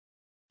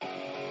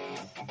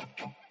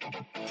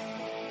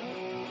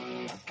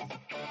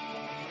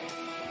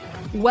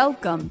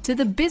Welcome to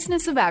the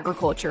Business of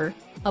Agriculture,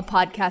 a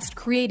podcast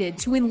created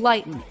to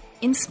enlighten,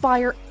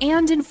 inspire,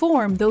 and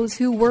inform those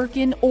who work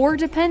in or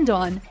depend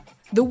on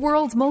the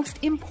world's most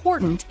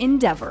important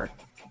endeavor,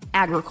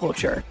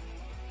 agriculture.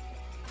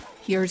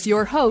 Here's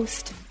your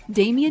host,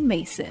 Damian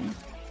Mason.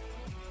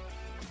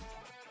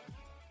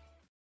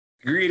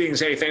 Greetings.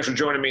 Hey, thanks for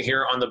joining me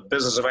here on the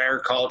Business of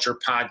Agriculture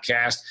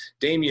podcast.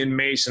 Damian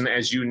Mason,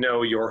 as you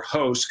know, your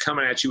host,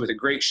 coming at you with a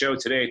great show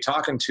today,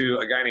 talking to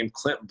a guy named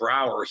Clint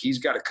Brower. He's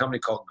got a company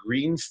called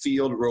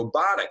Greenfield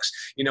Robotics.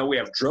 You know, we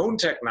have drone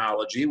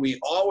technology. We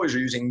always are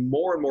using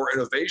more and more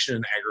innovation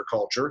in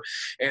agriculture.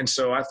 And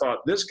so I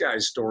thought this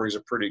guy's story is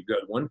a pretty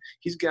good one.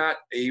 He's got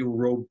a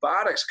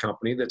robotics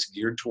company that's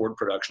geared toward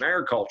production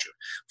agriculture.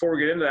 Before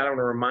we get into that, I want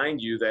to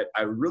remind you that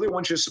I really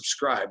want you to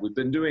subscribe. We've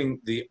been doing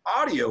the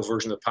audio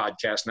version of the podcast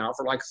now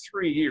for like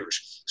 3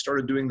 years.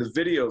 Started doing the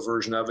video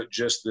version of it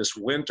just this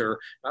winter.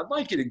 I'd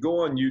like you to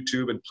go on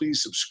YouTube and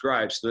please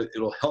subscribe so that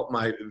it'll help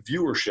my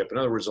viewership. In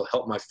other words, it'll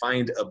help my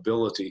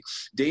findability.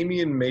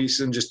 Damian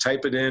Mason, just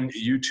type it in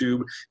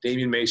YouTube,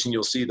 Damian Mason.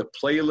 You'll see the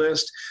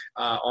playlist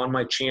on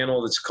my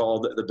channel that's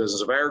called The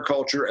Business of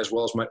Agriculture, as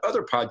well as my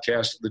other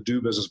podcast, the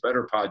Do Business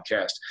Better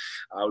podcast.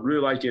 I would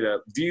really like you to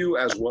view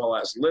as well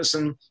as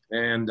listen,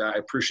 and I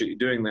appreciate you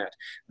doing that.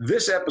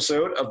 This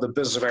episode of the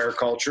Business of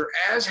Agriculture,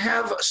 as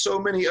have so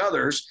many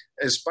others,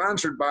 is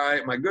sponsored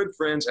by my good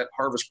friends at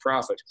Harvest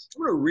Profit.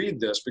 I'm going to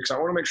read this because I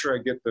want to make sure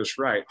I get this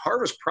right.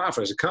 Harvest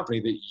Profit is a company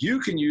that you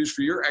can use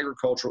for your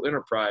agricultural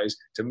enterprise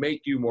to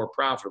make you more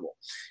profitable.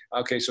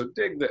 Okay, so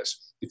dig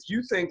this. If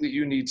you think that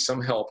you need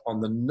some help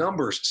on the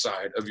numbers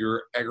side of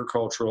your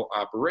agricultural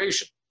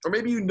operation, or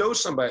maybe you know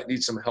somebody that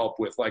needs some help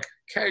with like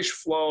cash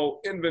flow,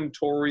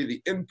 inventory,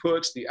 the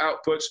inputs, the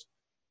outputs,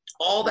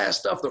 all that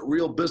stuff that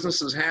real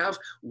businesses have,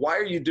 why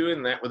are you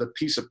doing that with a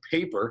piece of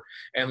paper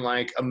and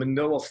like a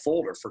manila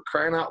folder? For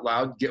crying out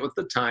loud, get with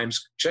the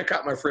times. Check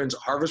out my friends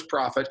at Harvest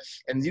Profit,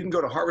 and you can go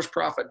to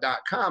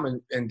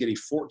harvestprofit.com and get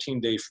a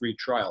 14-day free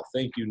trial.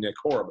 Thank you, Nick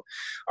Horb.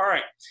 All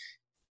right.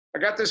 I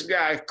got this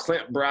guy,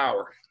 Clint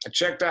Brower. I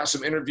checked out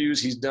some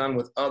interviews he's done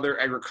with other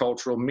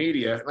agricultural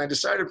media, and I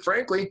decided,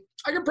 frankly,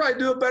 I could probably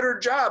do a better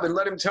job and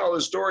let him tell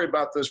his story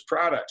about this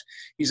product.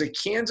 He's a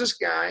Kansas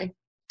guy.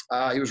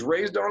 He was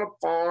raised on a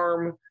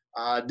farm,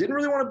 didn't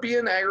really want to be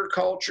in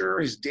agriculture.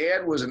 His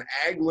dad was an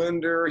ag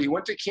lender. He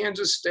went to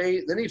Kansas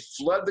State. Then he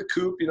fled the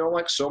coop, you know,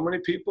 like so many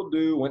people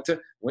do, went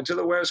to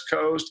the West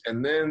Coast.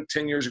 And then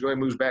 10 years ago, he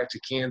moves back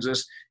to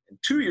Kansas. And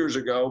 2 years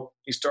ago,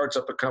 he starts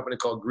up a company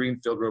called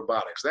Greenfield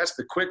Robotics. That's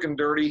the quick and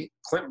dirty.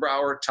 Clint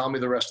Brower, tell me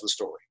the rest of the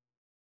story.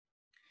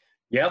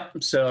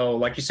 Yep. So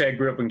like you said, I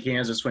grew up in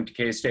Kansas, went to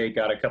K-State,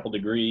 got a couple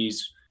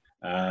degrees.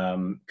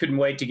 Couldn't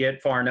wait to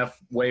get far enough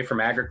away from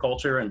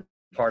agriculture, and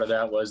part of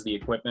that was the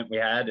equipment we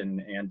had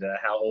and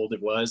how old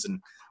it was and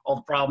all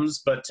the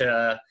problems, but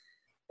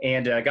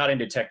got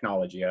into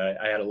technology.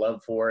 I had a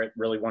love for it,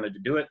 really wanted to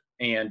do it,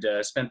 and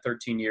spent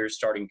 13 years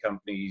starting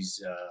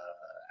companies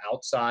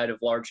outside of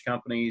large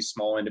companies,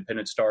 small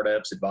independent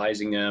startups,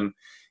 advising them,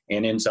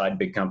 and inside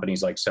big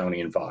companies like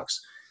Sony and Fox.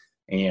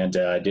 And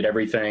did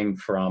everything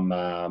from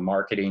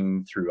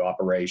marketing through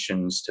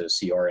operations to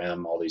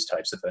CRM, all these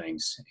types of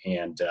things.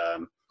 And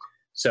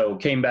so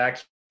came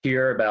back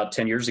here about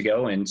 10 years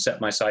ago and set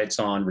my sights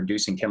on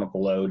reducing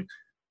chemical load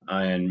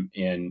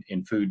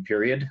in food,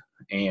 period,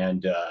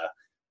 and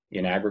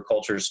in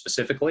agriculture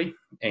specifically,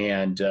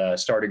 and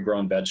started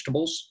growing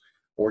vegetables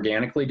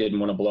organically. Didn't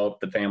want to blow up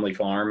the family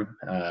farm,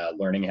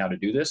 learning how to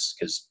do this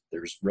because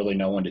there's really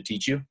no one to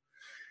teach you.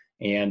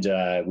 And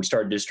we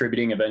started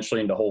distributing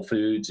eventually into Whole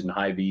Foods and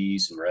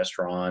Hy-Vees and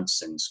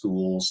restaurants and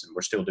schools, and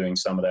we're still doing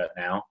some of that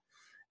now.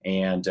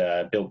 And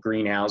built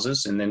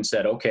greenhouses, and then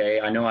said,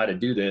 okay, I know how to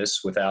do this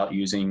without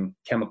using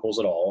chemicals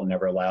at all.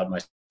 Never allowed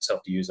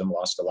myself to use them,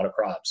 lost a lot of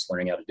crops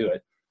learning how to do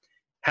it.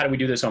 How do we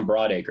do this on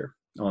broadacre,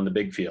 on the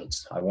big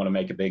fields? I want to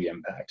make a big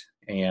impact.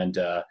 And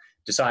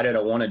decided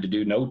I wanted to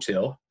do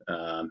no-till.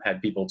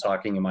 Had people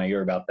talking in my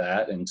ear about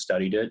that and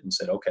studied it and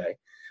said, okay,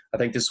 I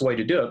think this is the way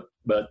to do it.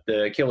 But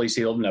the Achilles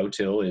heel of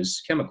no-till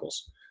is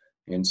chemicals.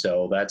 And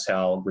so that's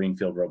how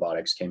Greenfield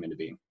Robotics came into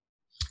being.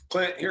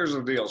 Clint, here's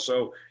the deal.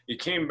 So you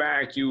came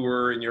back, you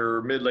were in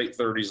your mid-late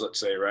 30s, let's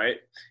say, right?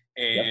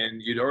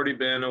 And Yep. You'd already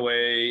been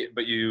away,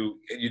 but you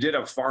did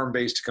have a farm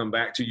base to come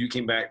back to. You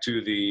came back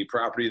to the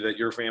property that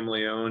your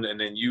family owned, and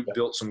then you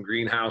built some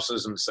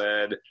greenhouses and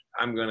said,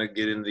 I'm going to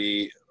get in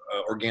the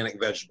organic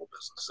vegetable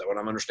business. Is that what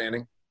I'm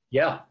understanding?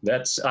 Yeah,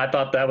 I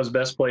thought that was the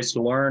best place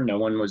to learn. No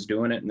one was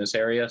doing it in this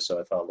area, so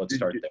I thought, let's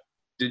start there.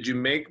 Did you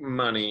make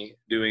money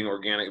doing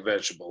organic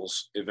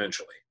vegetables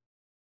eventually?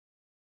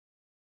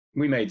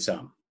 We made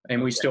some.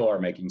 And we still are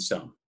making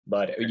some,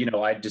 but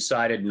I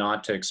decided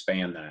not to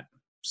expand that.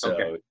 So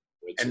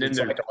it's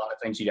like a lot of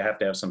things, you have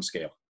to have some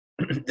scale.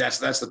 that's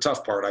the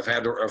tough part. I've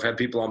had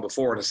people on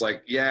before, and it's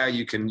like, yeah,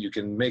 you can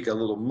make a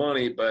little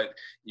money, but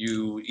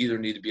you either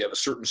need to be at a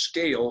certain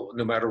scale,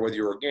 no matter whether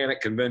you're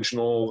organic,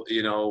 conventional,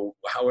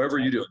 however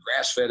you do it,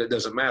 grass fed, it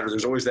doesn't matter.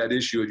 There's always that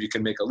issue of you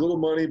can make a little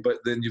money, but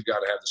then you've got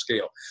to have the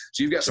scale.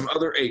 So you've got some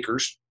other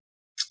acres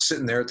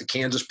sitting there at the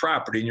Kansas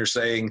property, and you're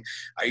saying,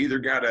 I either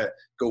got to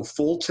go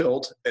full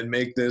tilt and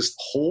make this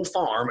whole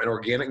farm an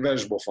organic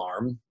vegetable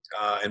farm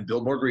and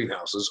build more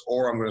greenhouses,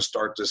 or I'm going to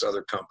start this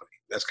other company.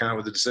 That's kind of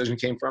where the decision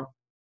came from?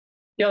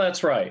 Yeah,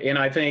 that's right. And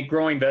I think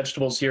growing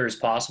vegetables here is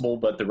possible,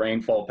 but the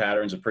rainfall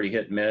patterns are pretty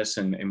hit and miss,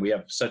 and we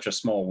have such a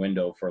small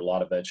window for a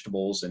lot of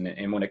vegetables.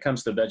 And when it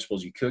comes to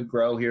vegetables you could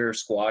grow here,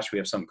 squash, we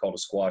have something called a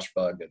squash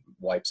bug that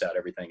wipes out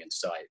everything in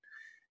sight.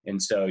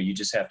 And so you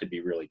just have to be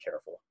really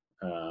careful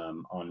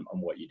on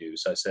what you do.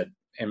 So I said,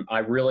 and I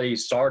really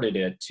started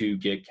it to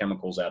get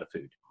chemicals out of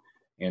food.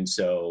 And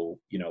so,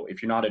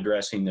 if you're not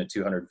addressing the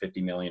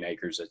 250 million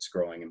acres that's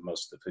growing in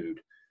most of the food,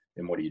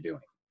 then what are you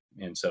doing?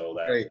 And so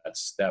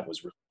that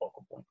was really a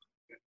focal point.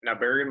 Now,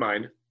 bear in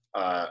mind,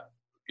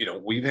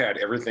 we've had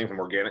everything from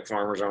organic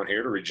farmers on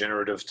here to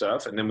regenerative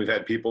stuff. And then we've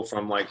had people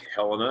from like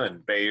Helena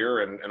and Bayer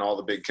and all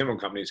the big chemical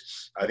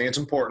companies. I think it's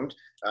important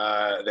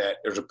that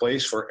there's a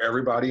place for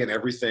everybody and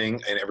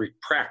everything and every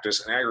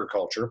practice in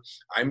agriculture.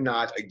 I'm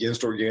not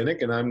against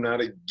organic, and I'm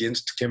not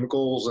against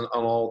chemicals and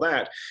all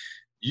that.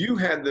 You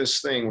had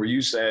this thing where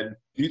you said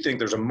you think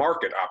there's a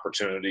market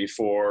opportunity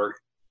for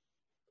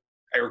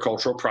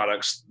agricultural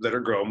products that are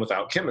grown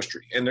without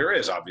chemistry. And there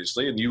is,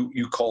 obviously, and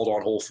you called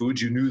on Whole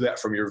Foods. You knew that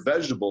from your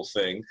vegetable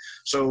thing.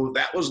 So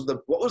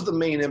what was the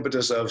main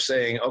impetus of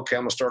saying, okay,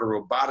 I'm gonna start a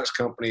robotics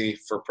company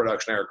for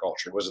production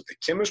agriculture? Was it the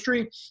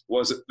chemistry?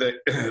 Was it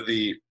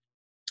the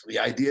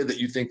idea that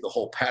you think the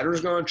whole pattern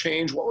is going to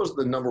change? What was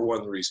the number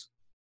one reason?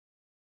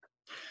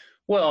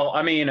 Well,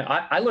 I mean,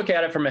 I look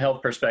at it from a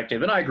health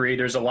perspective, and I agree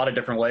there's a lot of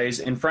different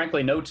ways. And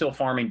frankly, no-till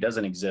farming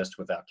doesn't exist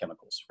without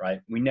chemicals, right?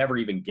 We never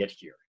even get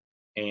here.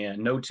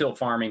 And no-till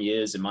farming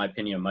is, in my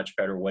opinion, a much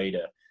better way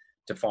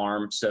to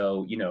farm.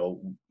 So,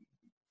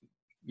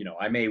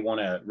 I may want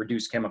to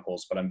reduce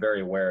chemicals, but I'm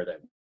very aware that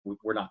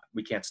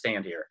we can't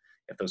stand here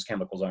if those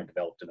chemicals aren't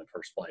developed in the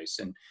first place.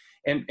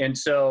 And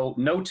so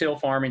no-till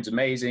farming is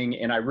amazing.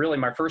 And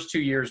my first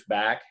 2 years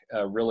back,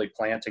 really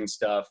planting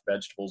stuff,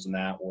 vegetables and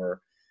that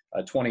were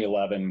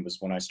 2011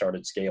 was when I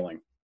started scaling.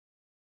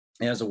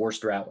 It has the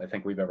worst drought I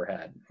think we've ever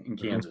had in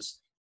Kansas.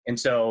 And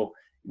so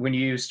when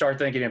you start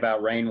thinking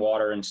about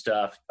rainwater and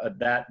stuff,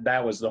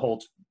 that was the whole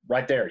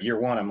right there. Year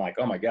one, I'm like,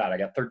 oh my God, I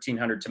got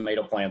 1,300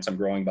 tomato plants I'm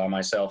growing by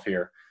myself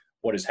here.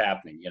 What is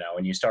happening?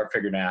 And you start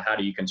figuring out how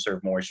do you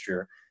conserve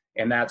moisture.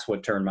 And that's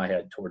what turned my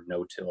head toward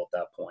no-till at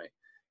that point,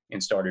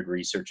 and started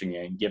researching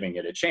it and giving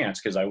it a chance,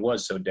 because I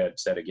was so dead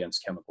set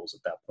against chemicals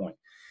at that point.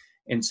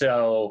 And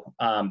so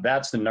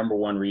that's the number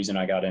one reason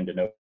I got into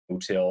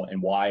no-till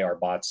and why our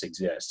bots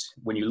exist.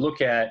 When you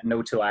look at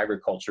no-till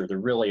agriculture, there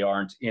really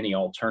aren't any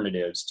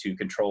alternatives to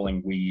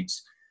controlling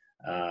weeds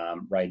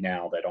right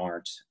now that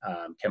aren't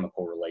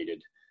chemical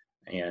related,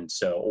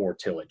 or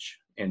tillage.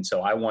 And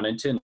so I wanted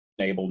to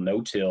enable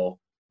no-till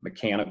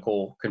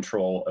mechanical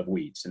control of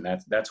weeds, and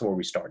that's where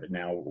we started.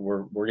 Now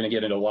we're going to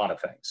get into a lot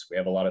of things. We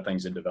have a lot of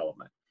things in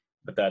development,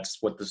 but that's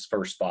what this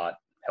first spot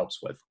helps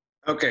with.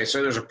 Okay,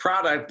 so there's a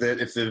product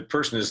that if the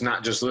person is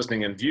not just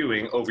listening and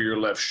viewing over your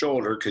left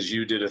shoulder, because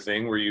you did a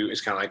thing where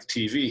it's kind of like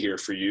TV here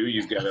for you.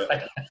 You've got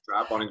a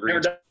drop on a green.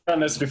 Never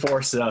done this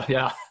before, so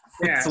yeah.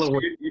 Yeah, so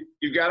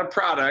you've got a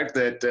product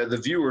that the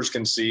viewers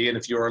can see, and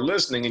if you are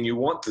listening and you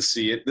want to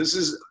see it, this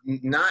is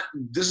not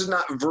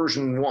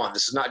version 1.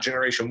 This is not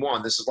generation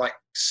 1. This is like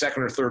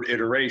second or third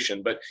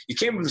iteration. But you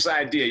came with this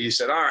idea. You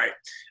said, all right,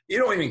 you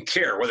don't even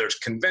care whether it's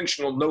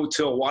conventional,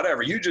 no-till,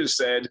 whatever. You just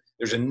said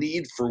there's a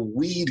need for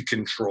weed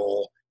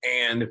control,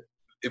 and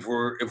if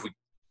we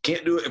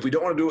can't do it, if we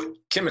don't want to do it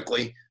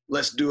chemically,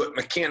 let's do it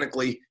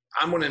mechanically.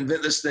 I'm going to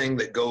invent this thing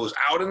that goes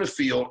out in the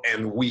field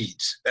and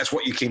weeds. That's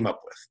what you came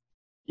up with.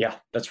 Yeah,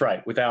 that's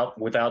right.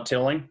 Without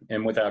tilling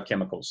and without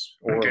chemicals.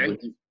 Okay.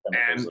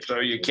 And so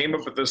you came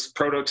up with this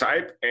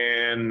prototype,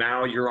 and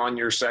now you're on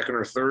your second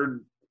or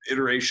third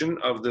iteration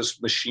of this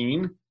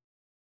machine.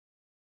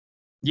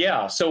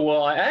 Yeah. So,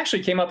 I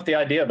actually came up with the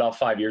idea about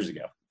 5 years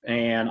ago,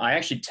 and I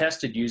actually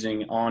tested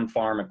using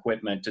on-farm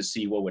equipment to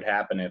see what would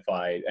happen if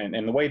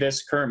and the way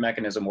this current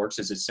mechanism works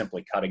is it's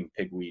simply cutting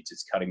pigweeds.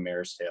 It's cutting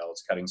mare's tail.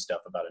 It's cutting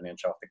stuff about an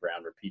inch off the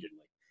ground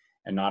repeatedly,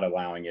 and not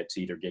allowing it to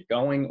either get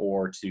going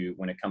or to,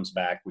 when it comes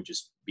back, we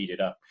just beat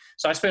it up.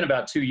 So I spent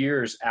about 2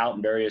 years out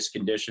in various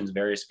conditions,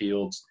 various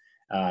fields,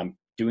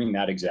 doing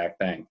that exact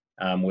thing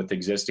with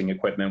existing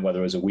equipment, whether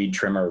it was a weed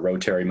trimmer or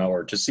rotary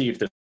mower, to see if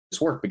this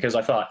worked, because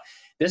I thought,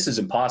 this is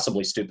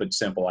impossibly stupid,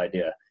 simple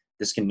idea.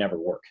 This can never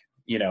work.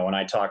 And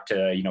I talked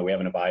to, we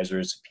have an advisor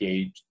who's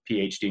a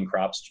PhD in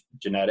crops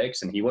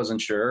genetics, and he wasn't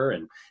sure,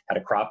 and had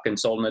a crop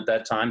consultant at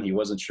that time. He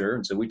wasn't sure.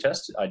 And so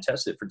I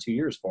tested it for 2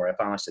 years before I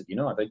finally said,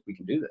 I think we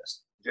can do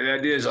this. The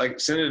idea is like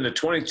send it in a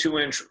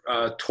 22-inch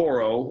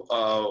Toro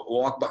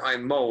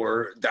walk-behind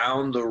mower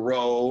down the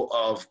row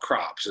of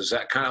crops. Is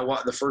that kind of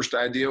what the first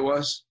idea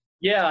was?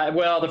 Yeah,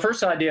 well, the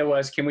first idea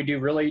was, can we do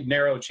really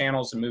narrow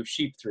channels and move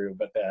sheep through?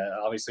 But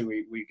obviously,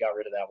 we got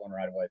rid of that one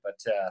right away. But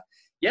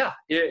yeah,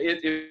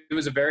 it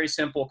was a very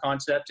simple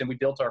concept, and we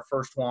built our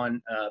first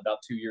one about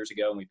 2 years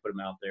ago, and we put them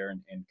out there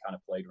and kind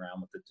of played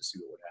around with it to see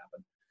what would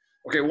happen.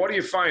 Okay, what are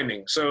you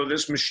finding? So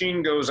this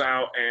machine goes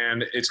out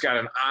and it's got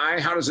an eye.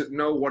 How does it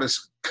know what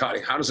it's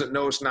cutting? How does it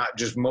know it's not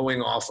just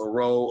mowing off a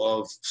row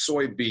of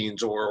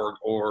soybeans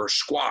or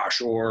squash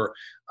or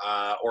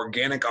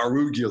organic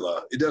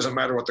arugula? It doesn't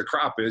matter what the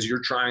crop is. You're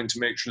trying to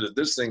make sure that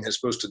this thing is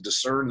supposed to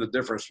discern the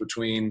difference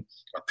between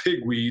a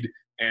pigweed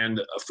and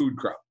a food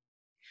crop.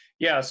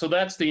 Yeah, so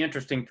that's the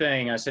interesting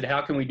thing. I said,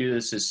 how can we do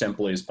this as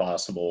simply as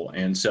possible?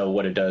 And so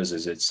what it does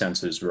is it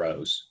senses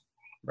rows.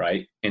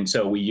 Right. And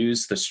so we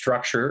use the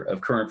structure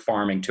of current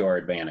farming to our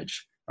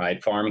advantage,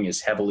 right? Farming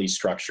is heavily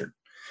structured.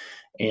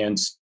 And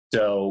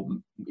so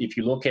if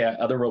you look at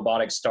other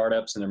robotic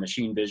startups and their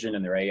machine vision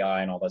and their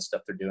AI and all that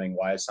stuff they're doing,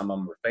 why some of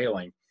them are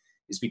failing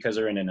is because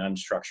they're in an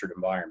unstructured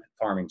environment,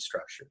 farming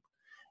structure.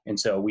 And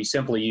so we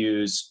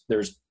simply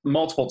there's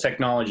multiple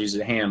technologies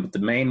at hand, but the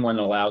main one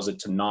that allows it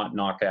to not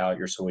knock out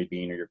your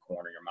soybean or your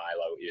corn or your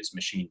milo is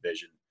machine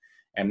vision.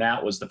 And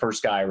that was the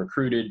first guy I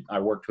recruited. I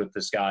worked with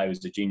this guy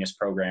who's a genius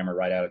programmer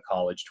right out of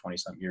college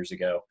 20-something years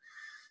ago.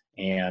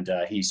 And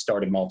he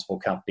started multiple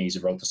companies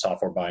and wrote the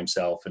software by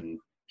himself, and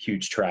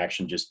huge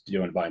traction just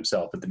doing it by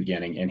himself at the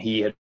beginning. And he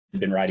had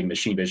been writing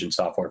machine vision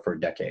software for a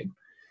decade,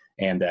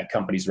 and that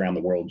companies around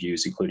the world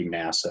use, including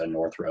NASA,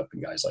 Northrop,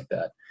 and guys like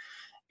that.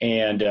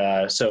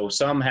 And so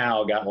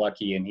somehow got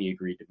lucky, and he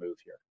agreed to move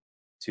here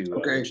to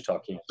Wichita,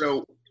 Kansas.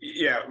 So,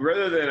 yeah,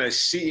 rather than a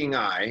seeing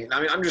eye, I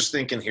mean, I'm just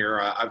thinking here,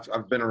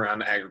 I've been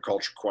around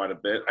agriculture quite a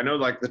bit. I know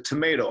like the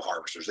tomato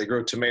harvesters, they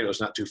grow tomatoes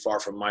not too far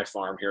from my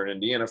farm here in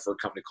Indiana for a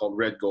company called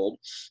Red Gold.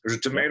 There's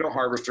a tomato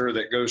harvester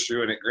that goes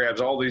through and it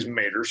grabs all these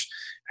maters,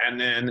 and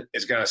then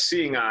it's got a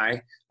seeing eye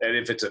that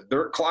if it's a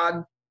dirt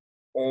clod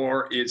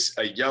or it's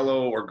a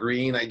yellow or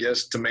green, I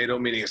guess, tomato,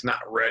 meaning it's not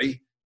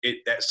ready,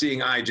 that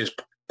seeing eye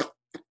just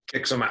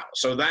kicks them out.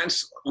 So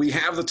we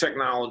have the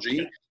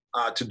technology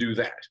to do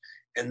that.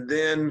 And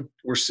then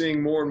we're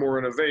seeing more and more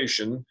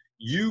innovation.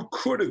 You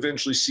could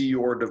eventually see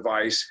your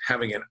device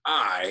having an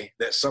eye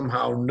that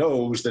somehow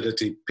knows that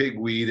it's a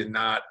pigweed and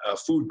not a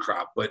food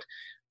crop. But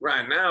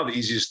right now, the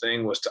easiest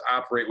thing was to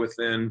operate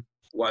within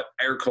what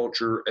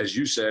agriculture, as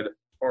you said,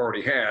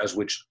 already has,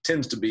 which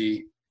tends to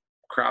be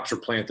crops are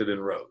planted in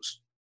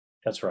rows.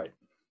 That's right.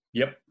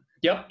 Yep.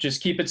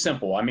 Just keep it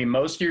simple. I mean,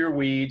 most of your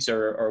weeds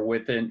are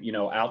within,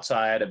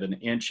 outside of an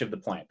inch of the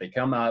plant. They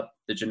come up,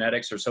 the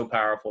genetics are so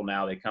powerful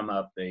now, they come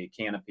up, they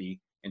canopy.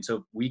 And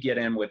so we get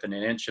in within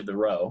an inch of the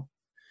row.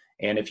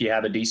 And if you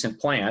have a decent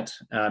plant,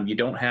 you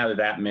don't have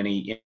that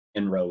many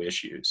in-row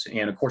issues.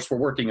 And of course, we're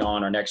working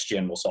on our next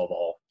gen will solve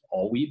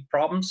all weed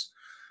problems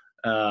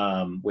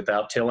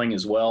without tilling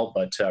as well.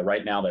 But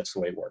right now, that's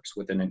the way it works.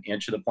 Within an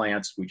inch of the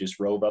plants, we just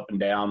rove up and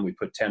down. We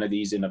put 10 of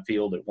these in a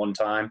field at one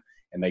time,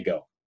 and they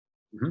go.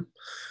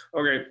 Mm-hmm.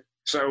 Okay,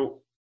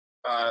 so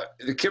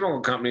the chemical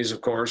companies,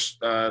 of course,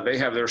 they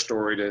have their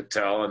story to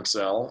tell and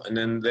sell, and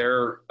then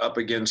they're up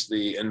against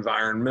the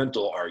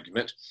environmental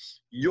argument.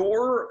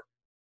 Your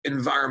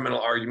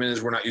environmental argument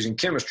is we're not using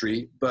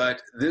chemistry,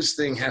 but this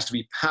thing has to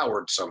be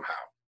powered somehow.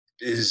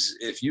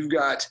 If you've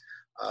got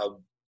a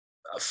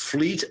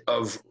fleet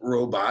of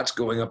robots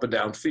going up and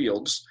down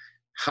fields,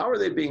 how are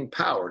they being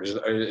powered?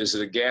 Is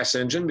it a gas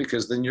engine?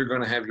 Because then you're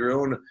going to have your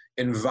own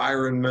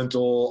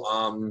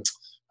environmental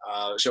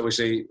shall we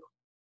say,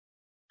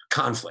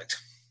 conflict.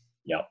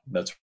 Yeah,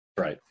 that's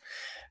right.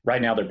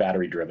 Right now, they're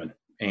battery driven.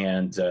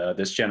 And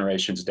this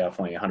generation is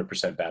definitely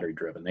 100% battery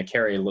driven. They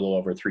carry a little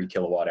over 3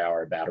 kilowatt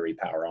hour battery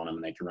power on them,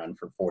 and they can run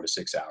for 4 to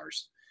 6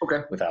 hours.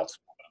 Okay. Without.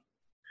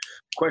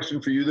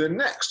 Question for you then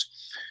next.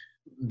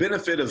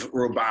 Benefit of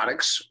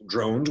robotics,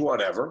 drones,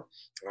 whatever,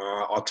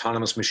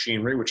 autonomous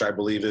machinery, which I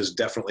believe is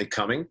definitely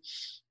coming.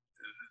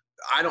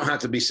 I don't have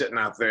to be sitting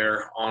out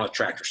there on a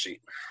tractor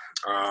seat.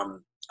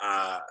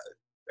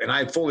 And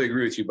I fully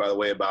agree with you, by the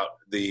way, about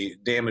the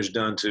damage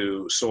done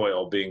to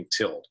soil being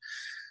tilled.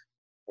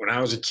 When I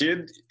was a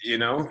kid,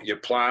 you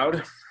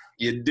plowed,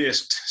 you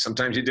disked.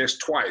 Sometimes you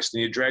disked twice.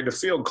 Then you dragged a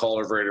field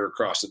cultivator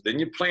across it. Then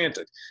you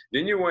planted.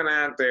 Then you went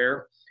out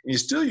there, and you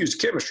still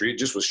used chemistry. It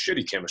just was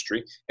shitty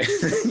chemistry.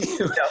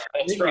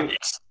 That's right.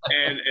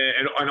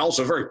 And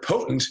also very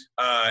potent,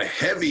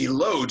 heavy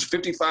loads,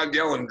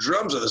 55-gallon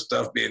drums of the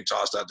stuff being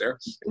tossed out there.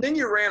 And then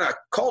you ran a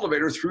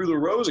cultivator through the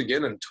rows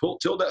again and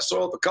tilled that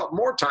soil up a couple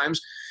more times.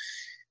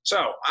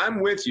 So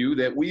I'm with you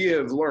that we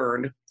have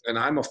learned, and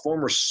I'm a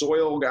former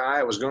soil guy.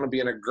 I was going to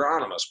be an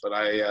agronomist, but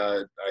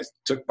I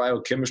took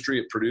biochemistry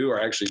at Purdue.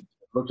 I actually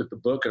looked at the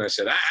book and I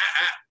said,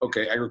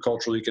 okay,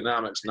 agricultural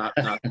economics, not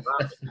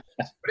agronomics.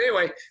 But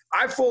anyway,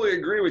 I fully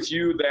agree with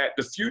you that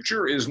the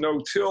future is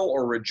no-till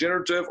or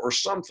regenerative or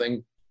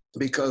something.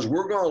 because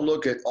we're going to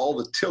look at all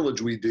the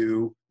tillage we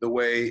do the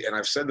way, and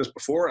I've said this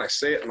before, and I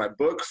say it in my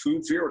book,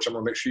 Food Fear, which I'm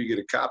going to make sure you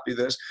get a copy of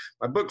this.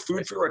 My book,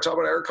 Food Fear, where I talk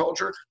about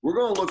agriculture. We're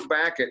going to look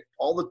back at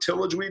all the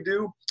tillage we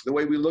do, the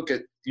way we look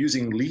at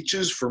using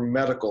leaches for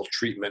medical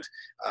treatment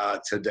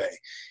today.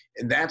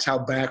 And that's how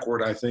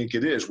backward I think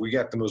it is. We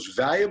got the most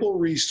valuable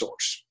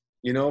resource.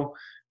 You know,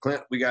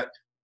 Clint, we got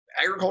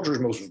agriculture's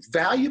most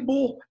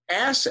valuable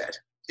asset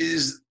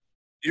is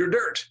your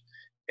dirt.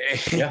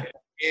 Yeah.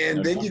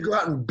 And then you go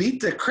out and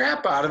beat the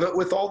crap out of it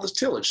with all this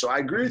tillage. So I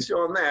agree with you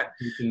on that.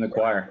 In the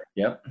choir.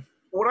 Yep.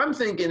 What I'm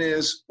thinking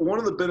is one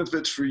of the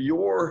benefits for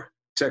your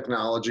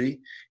technology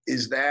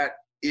is that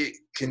it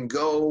can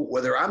go,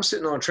 whether I'm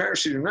sitting on a tractor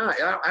seat or not,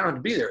 I don't have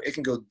to be there. It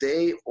can go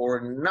day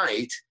or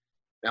night.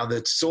 Now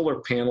the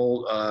solar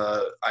panel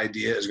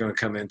idea is going to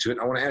come into it.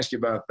 I want to ask you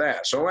about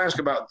that. So I want to ask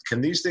about,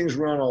 can these things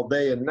run all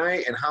day and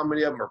night, and how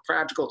many of them are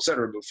practical, et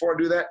cetera. Before I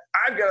do that,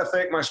 I've got to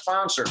thank my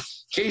sponsor. In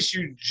case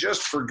you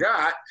just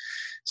forgot,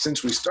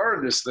 since we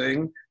started this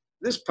thing,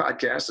 this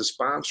podcast is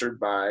sponsored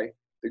by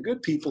the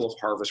good people of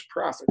Harvest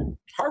Profit.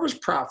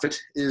 Harvest Profit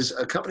is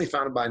a company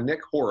founded by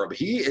Nick Horeb.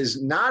 He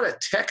is not a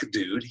tech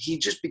dude. He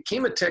just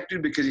became a tech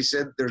dude because he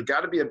said there's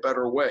got to be a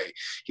better way.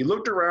 He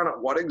looked around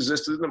at what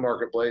existed in the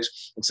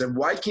marketplace and said,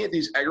 why can't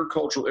these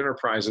agricultural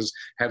enterprises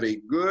have a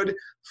good,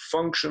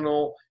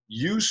 functional,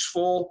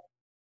 useful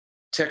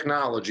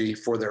technology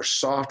for their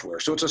software?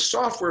 So it's a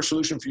software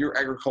solution for your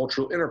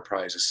agricultural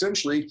enterprise.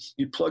 Essentially,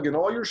 you plug in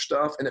all your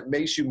stuff and it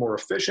makes you more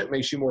efficient,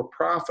 makes you more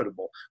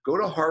profitable. Go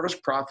to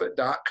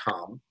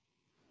harvestprofit.com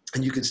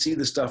and you can see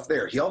the stuff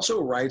there. He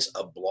also writes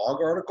a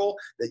blog article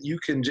that you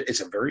can,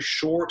 it's a very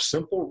short,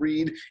 simple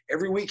read.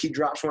 Every week he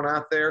drops one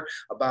out there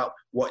about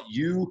what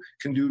you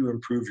can do to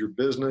improve your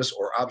business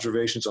or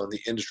observations on the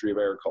industry of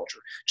agriculture.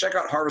 Check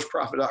out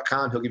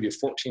harvestprofit.com. He'll give you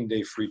a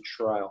 14-day free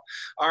trial.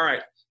 All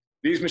right.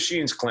 These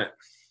machines, Clint.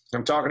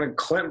 I'm talking to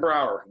Clint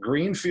Brower,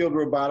 Greenfield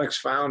Robotics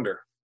founder.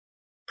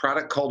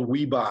 Product called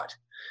WeBot.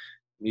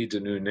 Needs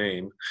a new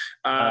name.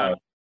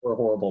 We're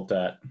horrible at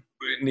that.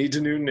 It needs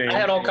a new name. I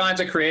had all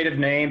kinds of creative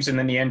names, and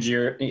then the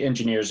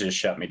engineers just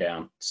shut me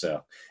down.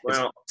 So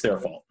it's their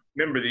fault.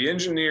 Remember, the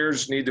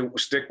engineers need to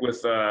stick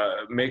with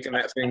making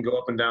that thing go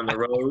up and down the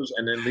rows,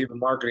 and then leave a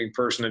marketing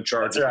person in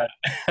charge.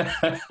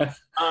 That's right.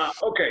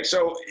 Okay,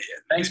 so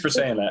thanks for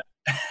saying that.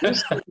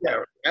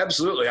 Yeah,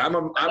 absolutely. I'm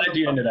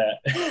you into that.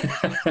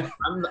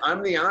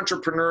 I'm the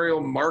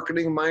entrepreneurial,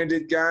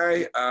 marketing-minded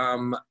guy.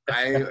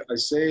 I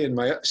say in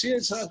my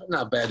it's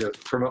not bad to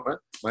promote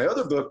my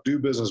other book, Do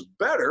Business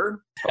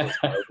Better.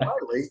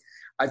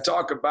 I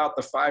talk about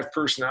the 5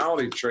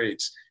 personality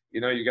traits.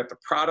 You know, you got the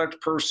product,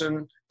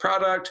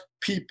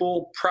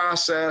 people,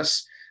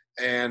 process,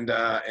 and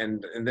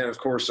then of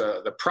course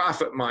the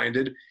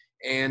profit-minded.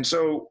 And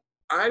so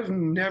I've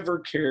never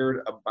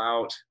cared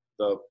about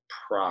the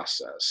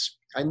process.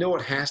 I know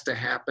it has to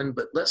happen,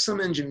 but let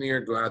some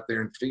engineer go out there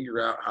and figure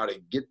out how to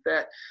get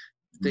that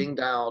thing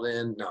dialed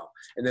in. No.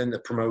 And then the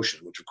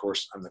promotion, which of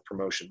course I'm the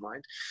promotion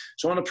mind.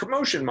 So on a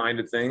promotion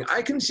minded thing,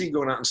 I can see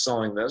going out and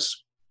selling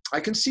this. I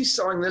can see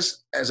selling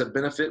this as a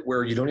benefit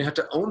where you don't even have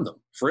to own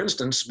them. For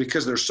instance,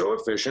 because they're so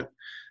efficient,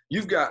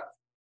 you've got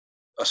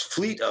a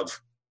fleet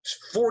of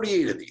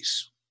 48 of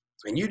these,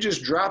 and you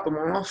just drop them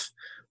off,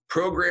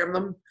 program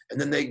them, and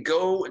then they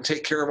go and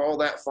take care of all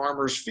that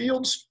farmer's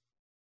fields.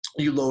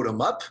 You load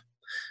them up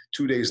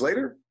 2 days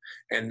later,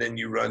 and then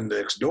you run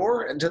next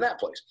door into that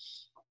place.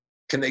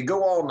 Can they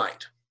go all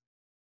night?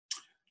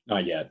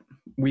 Not yet.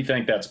 We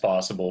think that's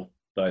possible,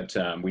 but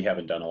we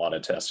haven't done a lot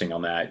of testing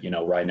on that. You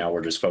know, right now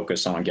we're just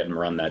focused on getting them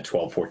run that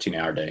 12,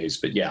 14-hour days.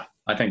 But yeah,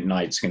 I think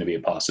night's going to be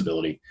a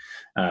possibility.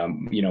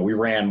 You know, we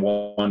ran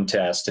one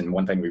test, and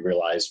one thing we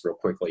realized real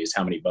quickly is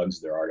how many bugs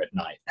there are at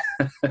night.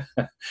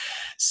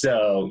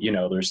 So, you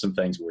know, there's some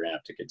things we're going to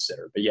have to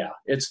consider. But yeah,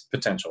 it's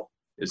potential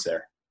is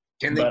there.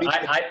 But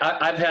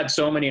I've had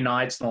so many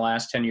nights in the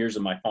last 10 years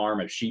of my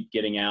farm of sheep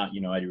getting out. You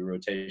know, I do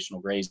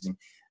rotational grazing,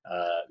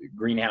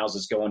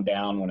 greenhouses going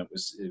down when it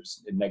was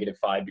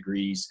 -5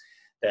 degrees,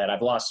 that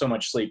I've lost so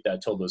much sleep that I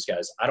told those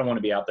guys, I don't want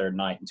to be out there at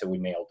night until we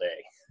nail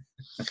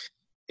day.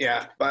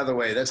 Yeah, by the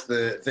way, that's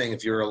the thing.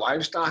 If you're a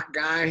livestock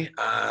guy,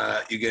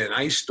 you get an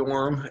ice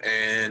storm,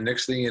 and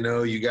next thing you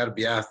know, you got to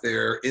be out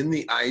there in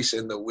the ice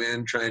and the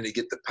wind trying to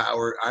get the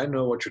power. I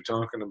know what you're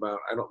talking about.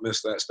 I don't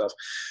miss that stuff.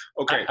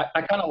 Okay.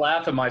 I kind of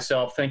laugh at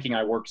myself thinking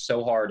I worked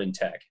so hard in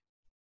tech,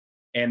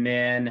 and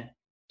then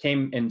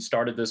came and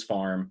started this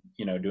farm,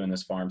 you know, doing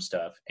this farm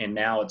stuff. And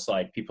now it's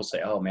like people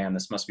say, oh man,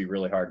 this must be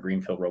really hard,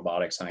 Greenfield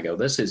Robotics. And I go,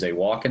 this is a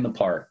walk in the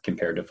park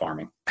compared to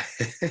farming.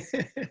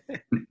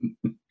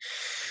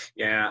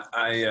 Yeah,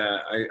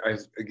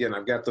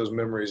 I've got those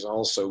memories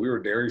also. We were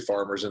dairy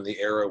farmers in the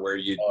era where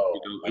it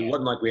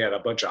wasn't like we had a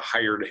bunch of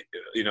hired,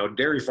 you know,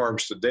 dairy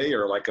farms today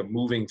are like a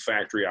moving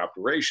factory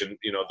operation,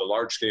 you know, the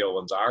large scale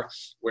ones are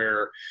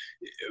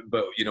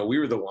but you know, we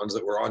were the ones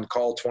that were on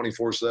call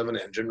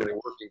 24/7 and generally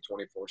working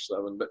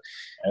 24/7. But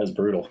that was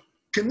brutal.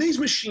 Can these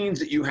machines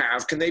that you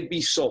have, can they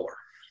be solar?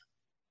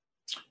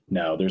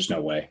 No, there's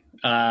no way.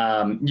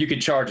 You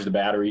could charge the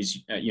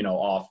batteries, you know,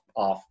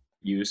 off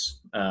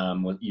use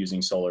with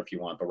using solar if you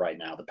want, but right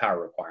now the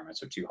power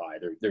requirements are too high.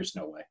 There's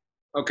no way.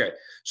 Okay.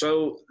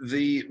 So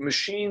the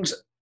machines,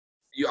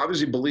 you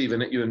obviously believe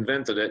in it, you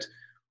invented it.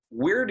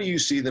 Where do you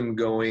see them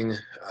going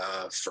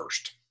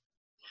first?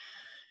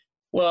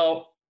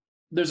 Well,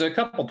 there's a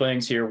couple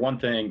things here. One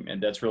thing,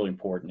 and that's really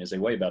important, is they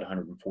weigh about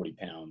 140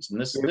 pounds.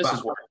 And this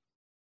is what,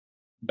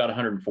 about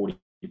 140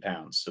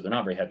 pounds. So they're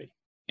not very heavy.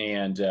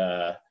 And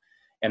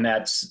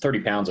that's 30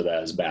 pounds of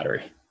that is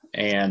battery.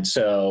 And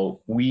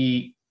so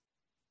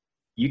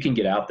you can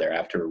get out there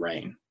after a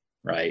rain,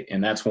 right?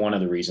 And that's one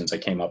of the reasons I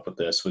came up with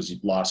this, was you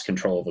lost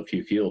control of a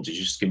few fields. You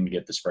just couldn't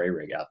get the spray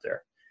rig out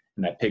there,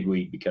 and that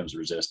pigweed becomes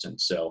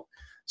resistant. So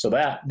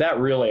that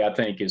really, I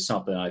think, is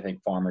something I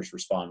think farmers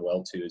respond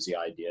well to, is the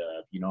idea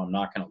of, I'm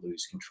not going to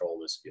lose control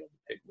of this field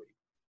of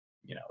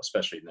pigweed,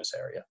 especially in this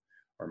area,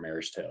 or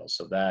mare's tail.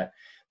 So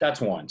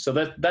that's one. So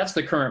that's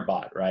the current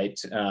bot, right?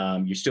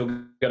 You still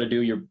got to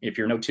do if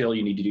you're no-till,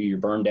 you need to do your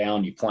burn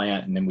down, you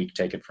plant, and then we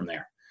take it from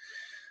there.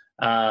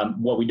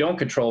 What we don't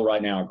control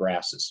right now are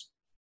grasses,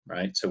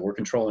 right? So we're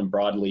controlling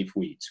broadleaf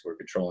weeds. We're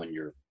controlling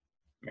your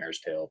mare's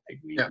tail,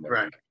 pigweed. Yeah,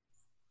 right.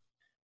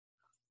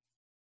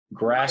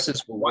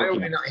 Grasses. Why are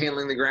we not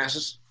handling the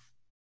grasses?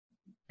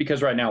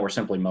 Because right now we're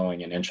simply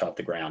mowing an inch off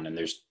the ground, and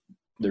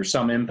there's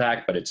some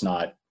impact, but it's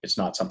not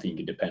something you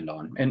can depend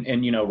on.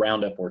 And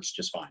Roundup works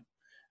just fine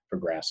for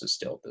grasses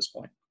still at this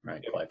point,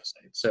 right?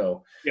 Glyphosate.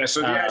 So yeah.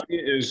 So the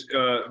idea is,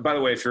 by the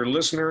way, if you're a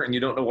listener and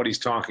you don't know what he's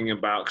talking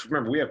about, because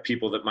remember, we have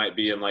people that might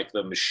be in like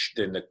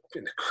in the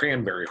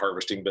cranberry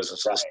harvesting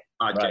business.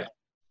 Right.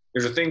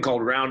 There's a thing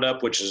called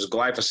Roundup, which is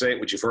glyphosate,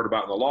 which you've heard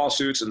about in the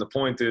lawsuits. And the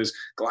point is,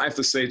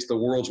 glyphosate's the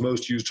world's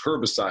most used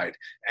herbicide.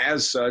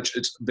 As such,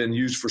 it's been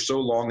used for so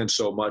long and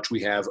so much,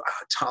 we have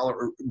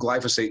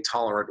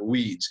glyphosate-tolerant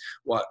weeds.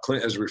 What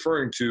Clint is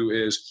referring to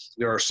is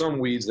there are some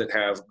weeds that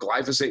have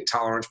glyphosate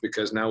tolerance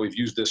because now we've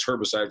used this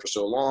herbicide for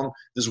so long.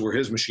 This is where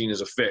his machine is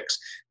a fix.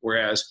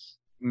 Whereas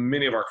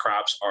many of our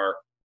crops are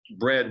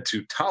bred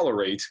to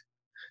tolerate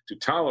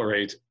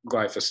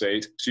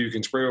glyphosate, so you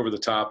can spray over the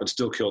top and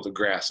still kill the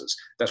grasses.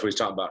 That's what he's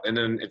talking about. And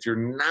then if you're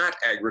not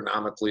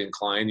agronomically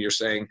inclined, you're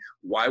saying,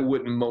 why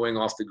wouldn't mowing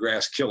off the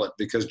grass kill it?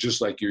 Because just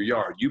like your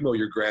yard, you mow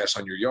your grass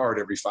on your yard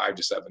every 5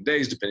 to 7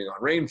 days, depending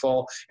on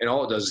rainfall, and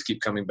all it does is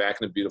keep coming back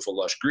in a beautiful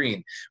lush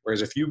green.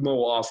 Whereas if you mow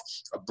off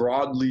a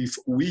broadleaf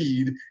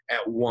weed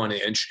at 1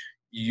 inch,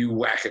 you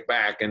whack it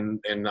back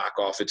and knock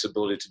off its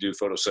ability to do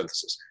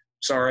photosynthesis.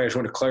 Sorry, I just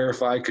want to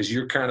clarify, because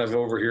you're kind of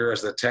over here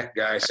as the tech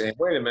guy saying,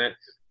 wait a minute,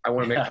 I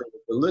want to make sure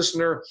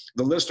that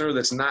the listener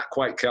that's not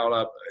quite caught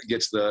up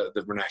gets the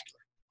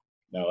vernacular.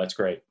 No, that's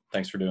great.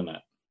 Thanks for doing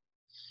that.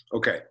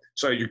 Okay.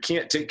 So you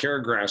can't take care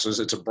of grasses.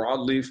 It's a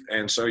broadleaf.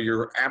 And so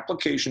your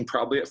application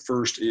probably at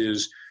first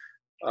is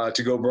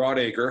to go broad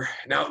acre.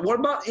 Now, what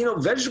about,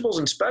 vegetables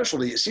and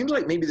specialty? It seems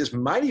like maybe this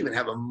might even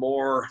have a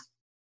more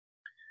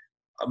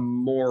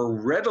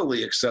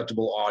readily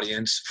acceptable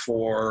audience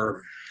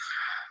for,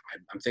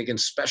 I'm thinking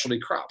specialty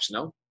crops,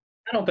 no?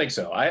 I don't think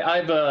so.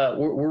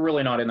 We're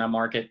really not in that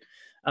market.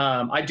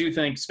 I do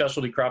think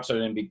specialty crops are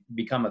going to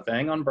become a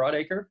thing on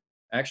broadacre,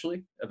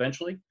 actually,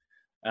 eventually,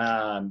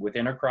 with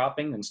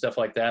intercropping and stuff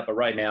like that. But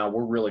right now,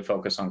 we're really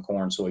focused on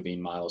corn, soybean,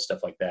 milo,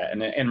 stuff like that.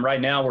 And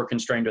right now, we're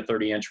constrained to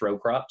 30-inch row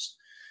crops,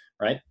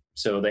 right?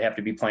 So they have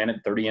to be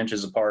planted 30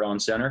 inches apart on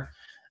center.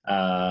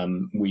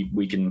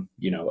 We can,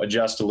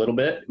 adjust a little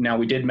bit. Now,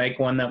 we did make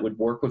one that would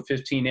work with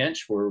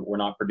 15-inch. We're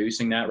not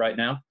producing that right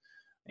now.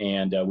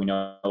 And we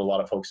know a lot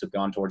of folks have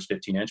gone towards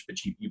 15-inch,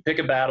 but you pick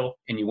a battle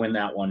and you win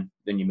that one,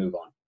 then you move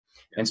on.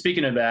 And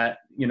speaking of that,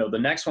 the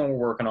next one we're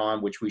working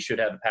on, which we should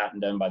have the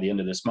patent done by the end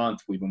of this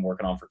month, we've been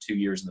working on for 2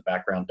 years in the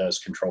background, does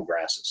control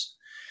grasses.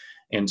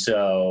 And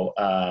so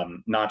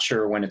not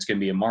sure when it's going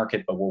to be a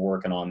market, but we're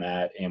working on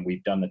that. And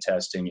we've done the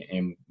testing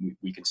and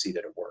we can see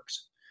that it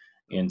works.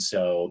 And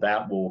so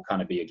that will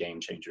kind of be a game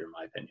changer, in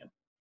my opinion.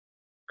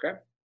 Okay.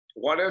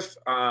 What if,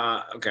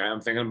 I'm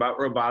thinking about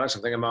robotics,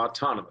 I'm thinking about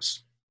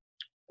autonomous.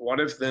 What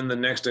if then the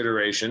next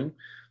iteration,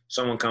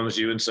 someone comes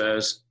to you and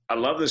says, I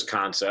love this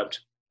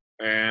concept,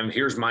 and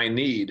here's my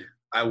need.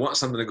 I want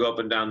something to go up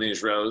and down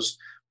these rows,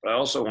 but I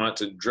also want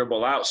it to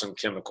dribble out some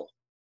chemical.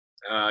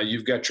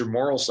 You've got your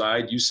moral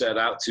side. You set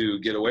out to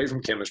get away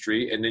from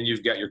chemistry, and then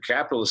you've got your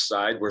capitalist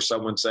side where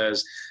someone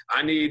says,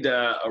 I need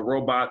a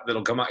robot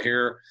that'll come out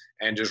here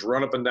and just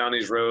run up and down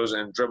these rows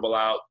and dribble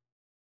out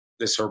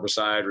this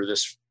herbicide or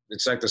this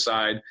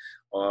insecticide,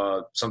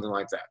 something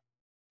like that.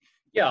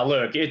 Yeah,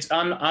 look,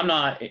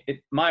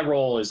 my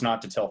role is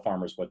not to tell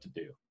farmers what to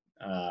do.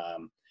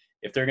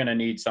 If they're going to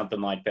need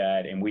something like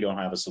that and we don't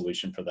have a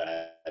solution for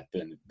that,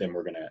 then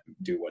we're going to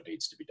do what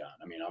needs to be done.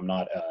 I mean, I'm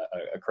not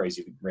a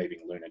crazy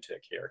raving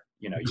lunatic here.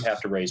 You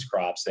have to raise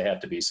crops. They have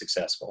to be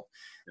successful.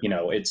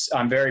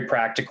 I'm very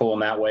practical in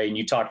that way. And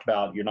you talked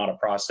about you're not a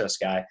process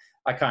guy.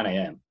 I kind of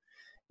am.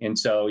 And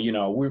so,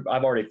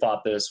 I've already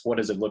thought this. What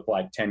does it look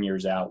like 10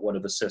 years out? What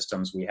are the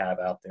systems we have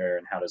out there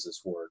and how does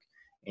this work?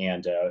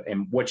 And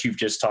what you've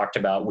just talked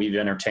about, we've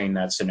entertained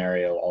that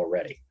scenario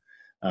already.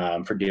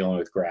 for dealing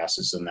with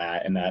grasses and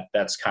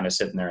that's kind of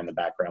sitting there in the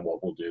background,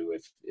 what we'll do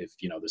if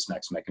this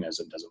next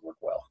mechanism doesn't work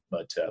well,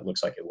 but it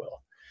looks like it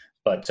will.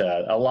 But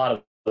a lot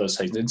of those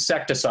things,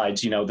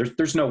 insecticides,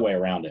 there's no way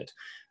around it.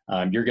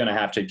 You're going to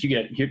have to, if you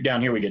get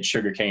down here, we get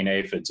sugarcane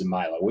aphids and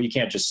milo. Well, you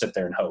can't just sit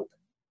there and hope.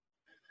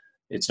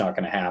 It's not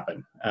going to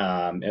happen.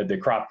 The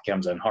crop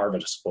becomes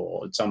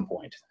unharvestable at some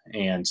point.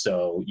 And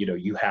so,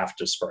 you have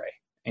to spray.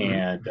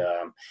 And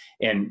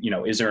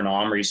is there an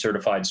OMRI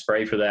certified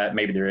spray for that?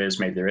 Maybe there is,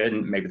 maybe there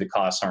isn't. Maybe the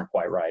costs aren't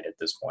quite right at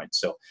this point.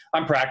 So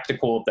I'm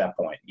practical at that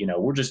point.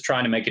 We're just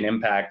trying to make an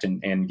impact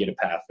and get a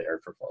path there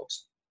for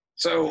folks.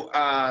 So,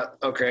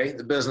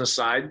 the business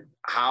side,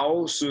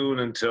 how soon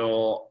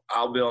until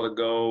I'll be able to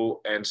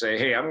go and say,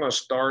 hey, I'm going to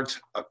start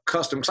a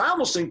custom? Because I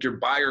almost think your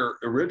buyer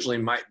originally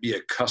might be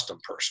a custom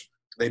person.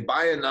 They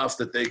buy enough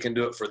that they can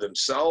do it for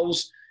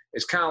themselves.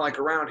 It's kind of like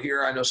around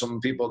here, I know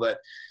some people that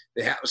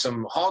they have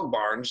some hog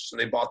barns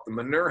and they bought the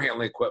manure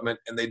handling equipment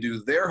and they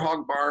do their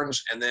hog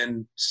barns and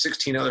then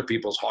 16 other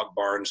people's hog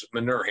barns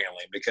manure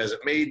handling, because it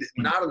made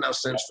not enough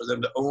sense for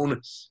them to own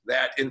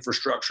that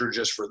infrastructure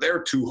just for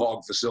their 2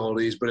 hog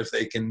facilities. But if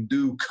they can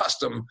do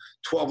custom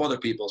 12 other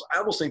people's, I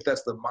almost think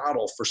that's the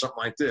model for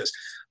something like this.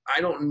 I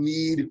don't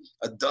need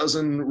a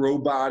dozen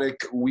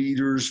robotic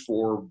weeders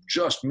for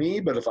just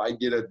me, but if I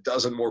get a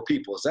dozen more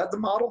people, is that the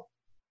model?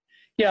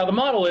 Yeah, the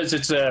model is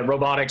it's a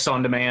robotics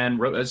on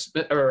demand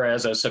or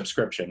as a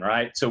subscription,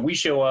 right? So we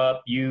show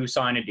up, you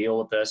sign a deal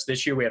with us.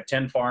 This year we have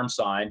 10 farms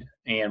signed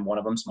and one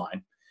of them's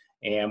mine.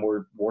 And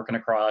we're working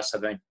across, I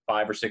think,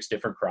 5 or 6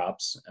 different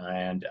crops.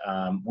 And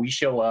we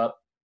show up,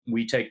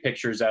 we take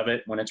pictures of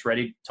it. When it's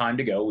ready, time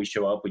to go, we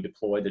show up, we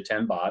deploy the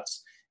 10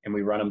 bots and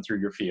we run them through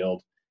your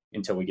field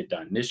until we get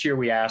done. This year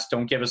we asked,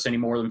 don't give us any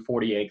more than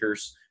 40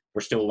 acres.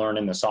 We're still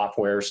learning. The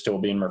software is still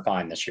being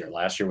refined this year.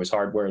 Last year was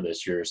hardware,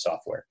 this year is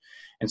software.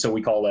 And so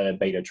we call that a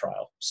beta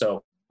trial.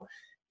 So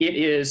it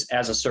is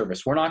as a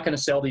service. We're not going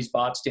to sell these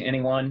bots to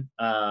anyone.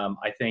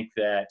 I think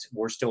that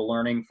we're still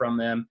learning from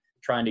them.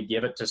 Trying to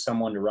give it to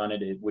someone to run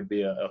it, it would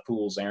be a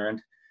fool's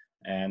errand,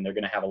 and they're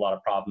going to have a lot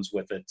of problems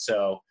with it.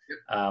 So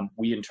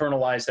we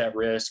internalize that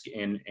risk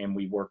and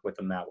we work with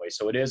them that way.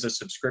 So it is a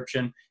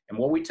subscription. And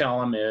what we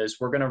tell them is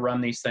we're going to run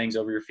these things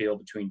over your field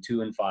between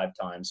 2 and 5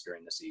 times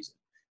during the season,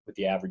 with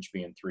the average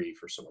being 3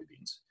 for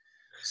soybeans.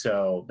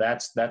 So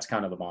that's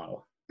kind of the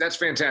model. That's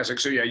fantastic.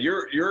 So yeah,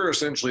 you're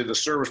essentially the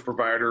service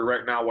provider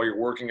right now while you're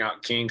working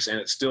out kinks, and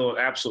it's still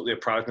absolutely a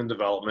product in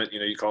development.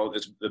 You call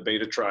it the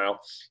beta trial.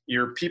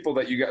 Your people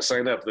that you got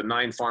signed up, the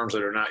 9 farms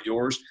that are not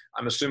yours,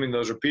 I'm assuming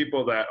those are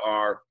people that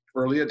are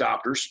early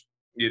adopters.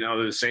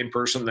 They're the same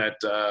person that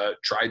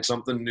tried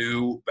something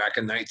new back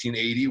in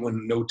 1980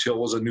 when no-till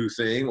was a new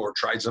thing, or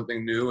tried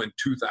something new in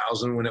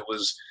 2000 when it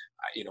was,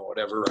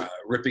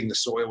 ripping the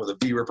soil with a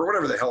V-rip or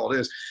whatever the hell it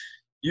is.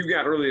 You've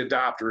got early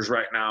adopters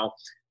right now.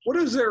 What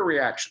is their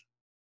reaction?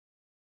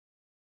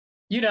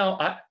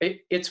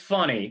 It's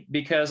funny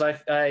because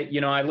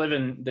I live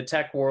in the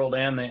tech world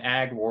and the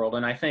ag world.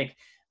 And I think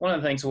one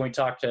of the things when we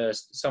talk to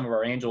some of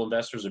our angel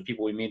investors or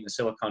people we meet in the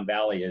Silicon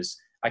Valley is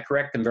I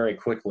correct them very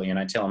quickly. And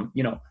I tell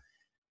them,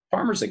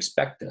 farmers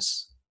expect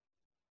this.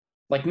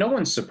 Like, no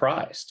one's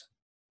surprised.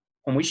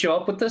 When we show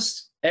up with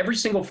this, every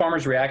single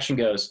farmer's reaction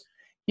goes,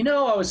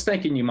 I was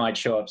thinking you might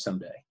show up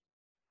someday.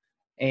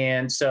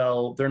 And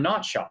so they're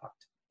not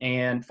shocked.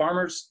 And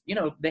farmers,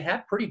 they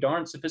have pretty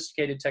darn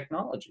sophisticated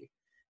technology.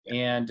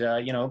 And,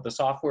 the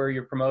software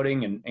you're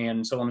promoting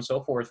and so on and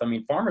so forth. I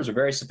mean, farmers are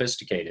very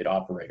sophisticated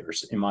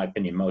operators, in my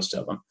opinion, most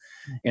of them.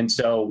 And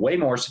so way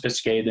more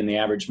sophisticated than the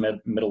average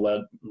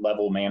middle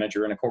level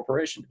manager in a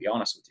corporation, to be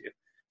honest with you.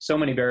 So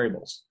many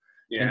variables.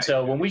 Yeah, and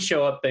so when we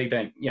show up, they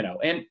think,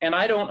 and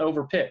I don't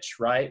overpitch,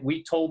 right?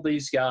 We told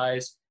these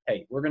guys,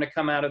 hey, we're going to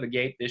come out of the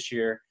gate this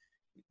year.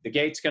 The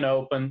gate's going to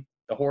open.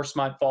 The horse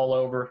might fall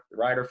over. The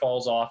rider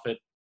falls off it.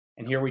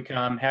 And here we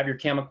come. Have your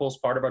chemicals.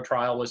 Part of our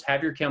trial was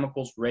have your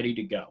chemicals ready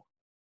to go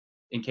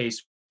in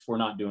case we're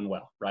not doing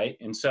well, right?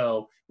 And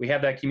so we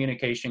have that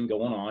communication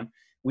going on.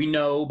 We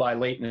know by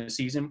late in the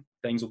season,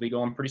 things will be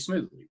going pretty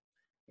smoothly.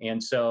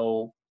 And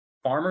so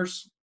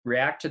farmers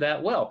react to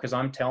that well because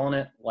I'm telling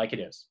it like it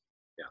is.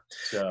 Yeah,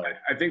 so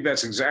I think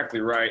that's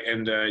exactly right.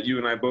 And you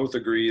and I both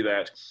agree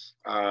that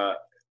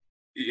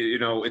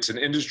it's an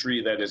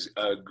industry that is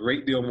a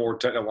great deal more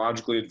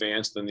technologically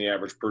advanced than the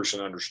average person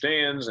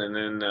understands. And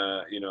then,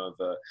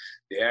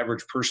 the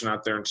average person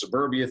out there in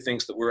suburbia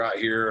thinks that we're out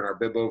here in our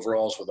bib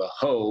overalls with a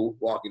hoe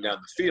walking down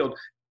the field.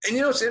 And,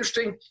 it's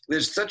interesting.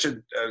 There's such a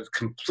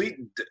complete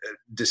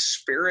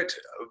disparate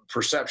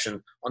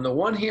perception. On the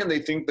one hand, they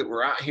think that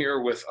we're out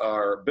here with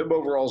our bib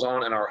overalls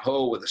on and our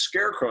hoe with a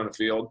scarecrow in the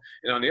field.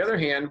 And on the other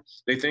hand,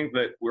 they think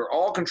that we're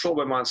all controlled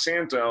by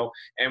Monsanto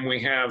and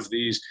we have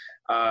these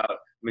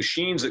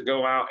machines that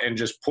go out and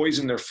just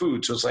poison their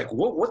food. So it's like,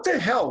 what the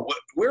hell?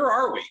 Where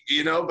are we?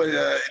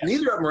 But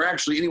neither of them are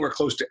actually anywhere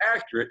close to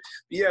accurate.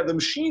 But yeah, the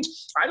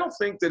machines, I don't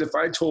think that if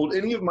I told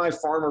any of my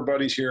farmer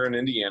buddies here in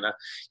Indiana,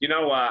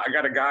 I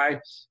got a guy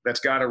that's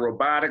got a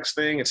robotics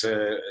thing. It's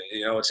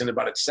it's in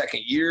about its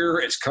second year.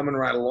 It's coming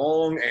right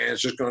along, and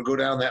it's just going to go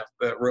down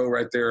that row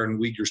right there and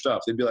weed your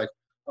stuff. They'd be like,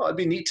 oh, it'd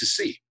be neat to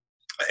see.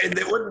 And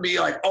it wouldn't be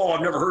like, oh,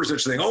 I've never heard of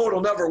such a thing. Oh,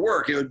 it'll never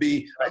work. It would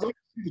be, I'd like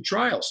to see the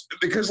trials,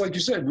 because like you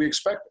said, we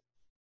expect it.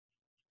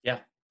 Yeah,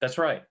 that's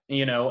right.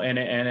 And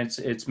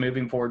it's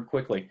moving forward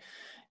quickly.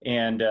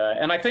 And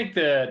I think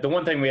the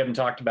one thing we haven't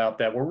talked about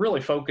that we're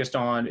really focused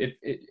on,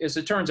 as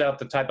it turns out,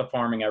 the type of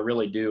farming I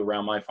really do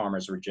around my farm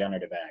is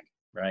regenerative ag,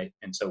 right?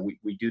 And so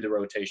we do the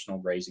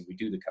rotational grazing, we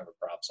do the cover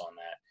crops on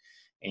that.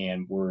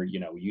 And we're,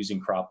 using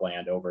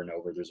cropland over and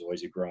over. There's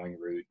always a growing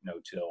root,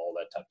 no-till, all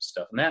that type of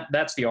stuff. And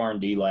that's the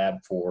R&D lab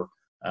for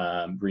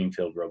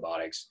Greenfield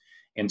Robotics.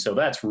 And so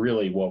that's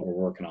really what we're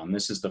working on.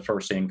 This is the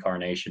first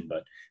incarnation,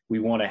 but we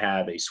want to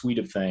have a suite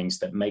of things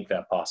that make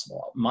that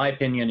possible. My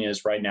opinion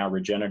is right now,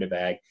 regenerative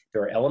ag,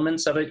 there are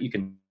elements of it you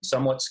can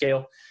somewhat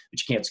scale,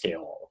 but you can't scale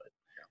all of it.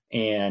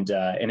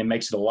 And it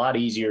makes it a lot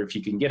easier if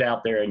you can get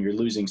out there and you're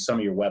losing some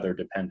of your weather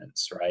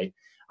dependence, right?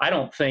 I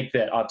don't think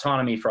that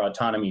autonomy for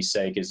autonomy's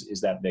sake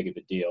is that big of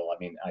a deal. I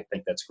mean, I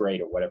think that's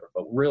great or whatever,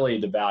 but really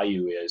the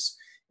value is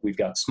we've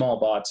got small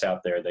bots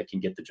out there that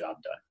can get the job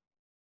done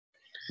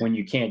when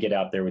you can't get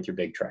out there with your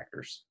big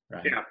tractors,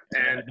 right? Yeah,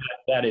 and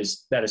that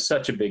is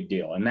such a big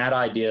deal. And that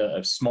idea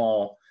of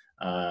small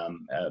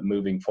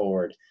moving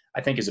forward,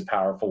 I think is a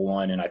powerful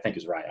one, and I think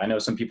is right. I know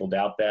some people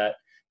doubt that.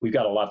 We've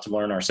got a lot to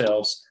learn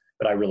ourselves,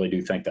 but I really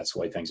do think that's the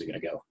way things are going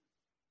to go.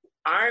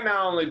 I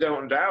not only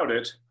don't doubt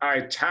it, I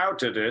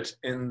touted it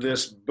in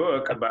this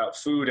book about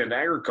food and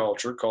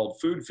agriculture called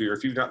Food Fear.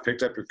 If you've not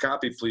picked up your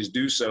copy, please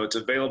do so. It's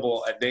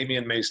available at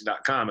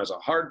DamianMason.com as a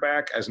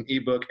hardback, as an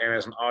ebook, and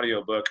as an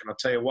audiobook. And I'll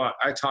tell you what,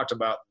 I talked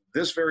about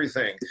this very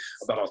thing,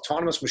 about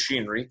autonomous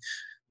machinery,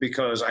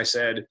 because I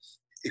said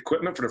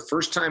equipment for the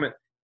first time at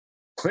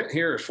Clint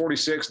here is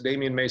 46,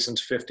 Damian Mason's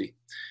 50.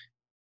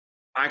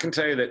 I can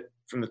tell you that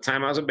from the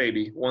time I was a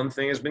baby, one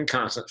thing has been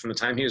constant. From the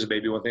time he was a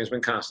baby, one thing has been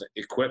constant.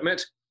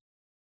 Equipment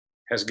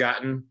has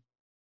gotten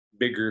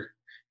bigger,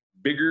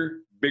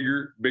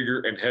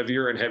 and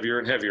heavier and heavier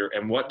and heavier.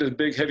 And what does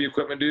big, heavy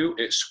equipment do?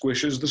 It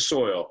squishes the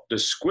soil.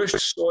 Does squished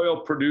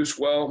soil produce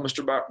well,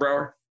 Mr.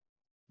 Brower?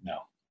 No,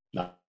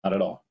 not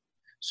at all.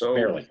 So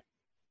barely.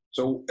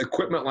 So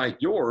equipment like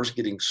yours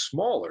getting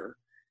smaller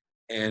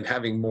and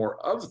having more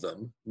of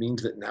them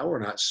means that now we're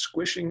not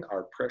squishing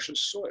our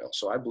precious soil.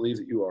 So I believe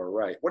that you are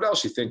right. What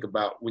else you think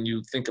about when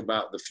you think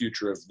about the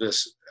future of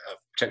this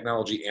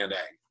technology and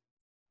ag?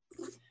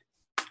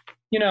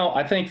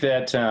 I think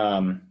that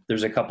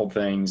there's a couple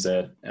things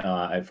that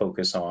I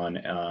focus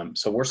on.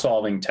 So we're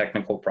solving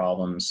technical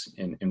problems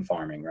in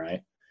farming,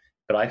 right?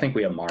 But I think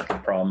we have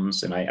market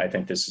problems, and I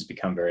think this has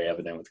become very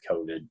evident with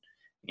COVID,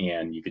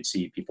 and you could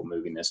see people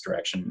moving this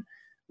direction.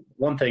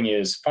 One thing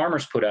is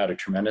farmers put out a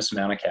tremendous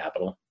amount of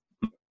capital.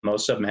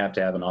 Most of them have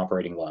to have an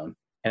operating loan,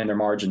 and their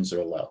margins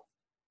are low.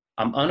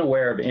 I'm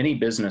unaware of any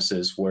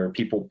businesses where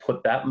people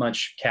put that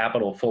much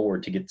capital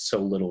forward to get so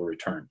little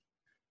return.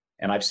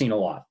 And I've seen a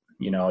lot.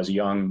 As a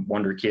young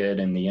wonder kid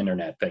in the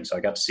internet thing. So I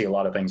got to see a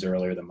lot of things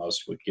earlier than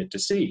most would get to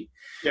see.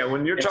 Yeah,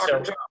 when you're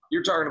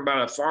talking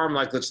about a farm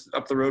like that's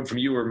up the road from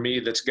you or me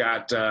that's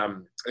got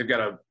they've got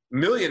 $1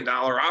 million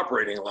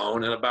operating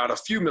loan and about a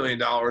few $1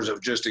 million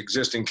of just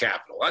existing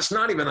capital. That's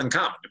not even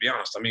uncommon, to be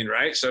honest. I mean,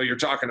 right? So you're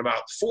talking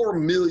about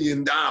 $4 million,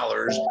 and at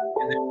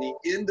the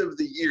end of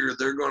the year,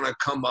 they're going to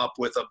come up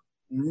with a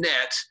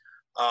net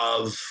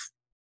of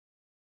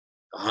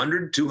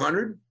 100,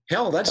 200.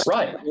 Hell, that's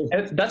right.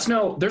 There's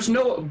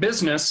no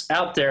business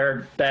out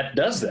there that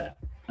does that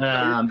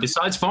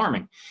besides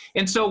farming.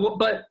 And so,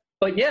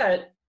 but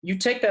yet you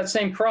take that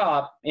same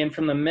crop, and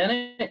from the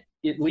minute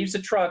it leaves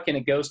the truck and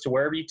it goes to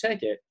wherever you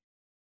take it,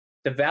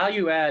 the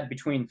value add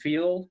between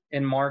field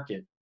and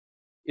market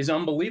is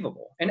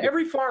unbelievable. And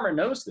every farmer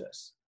knows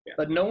this,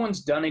 but no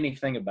one's done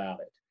anything about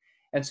it.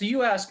 And so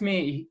you ask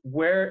me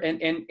where, and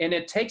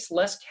it takes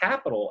less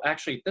capital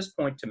actually at this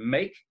point to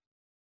make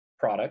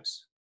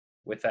products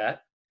with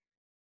that,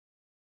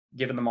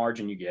 given the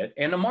margin you get,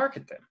 and to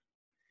market them.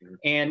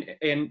 And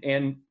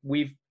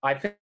I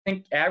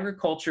think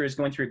agriculture is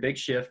going through a big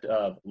shift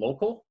of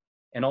local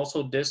and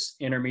also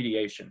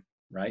disintermediation,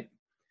 right?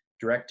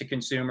 Direct to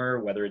consumer,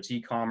 whether it's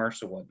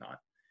e-commerce or whatnot.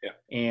 Yeah.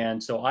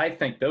 And so I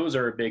think those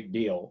are a big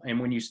deal. And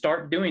when you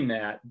start doing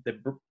that,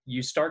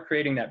 you start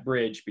creating that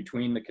bridge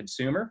between the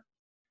consumer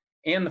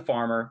and the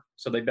farmer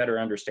so they better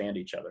understand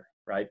each other,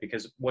 right?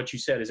 Because what you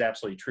said is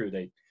absolutely true.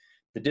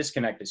 The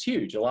disconnect is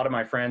huge. A lot of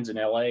my friends in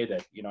LA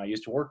that, I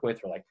used to work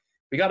with are like,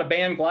 we got to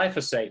ban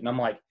glyphosate. And I'm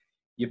like,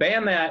 you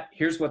ban that,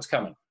 here's what's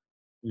coming,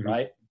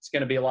 right? It's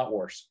going to be a lot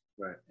worse.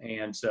 Right.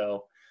 And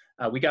so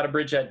we got to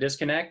bridge that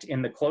disconnect.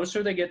 And the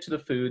closer they get to the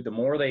food, the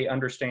more they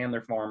understand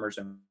their farmers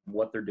and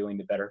what they're doing,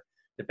 the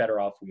better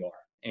off we are.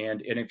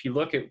 And if you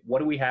look at what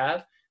do we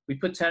have, we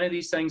put 10 of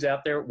these things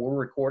out there. We're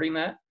recording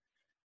that.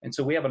 And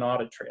so we have an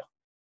audit trail.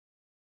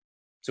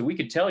 So we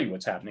could tell you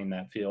what's happening in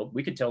that field.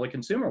 We could tell the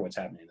consumer what's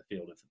happening in the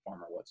field if the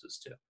farmer wants us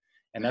to.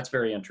 And that's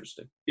very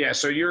interesting. Yeah.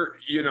 So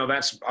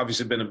that's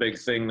obviously been a big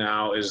thing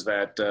now, is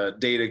that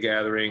data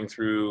gathering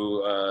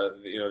through,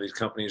 these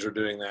companies are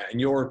doing that,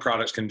 and your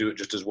products can do it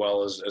just as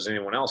well as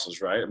anyone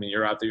else's, right? I mean,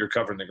 you're out there, you're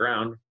covering the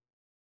ground.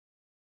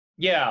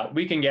 Yeah,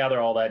 we can gather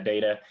all that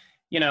data,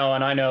 and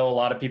I know a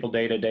lot of people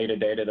data. They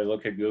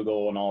look at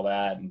Google and all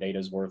that, and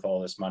data's worth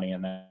all this money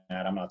and that.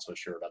 I'm not so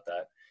sure about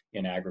that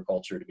in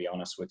agriculture, to be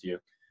honest with you.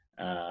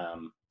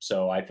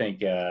 So I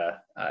think,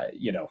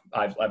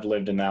 I've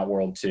lived in that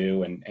world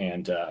too, and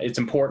it's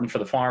important for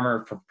the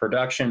farmer, for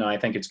production. I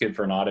think it's good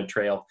for an audit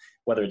trail.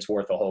 Whether it's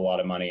worth a whole lot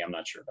of money, I'm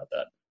not sure about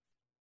that.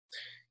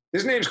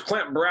 His name's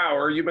Clint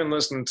Brower. You've been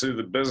listening to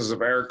The Business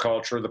of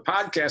Agriculture, the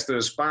podcast that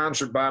is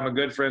sponsored by my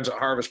good friends at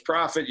Harvest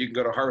Profit. You can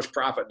go to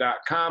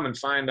harvestprofit.com and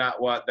find out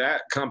what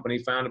that company,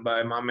 founded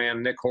by my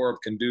man Nick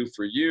Horeb, can do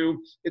for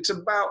you. It's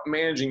about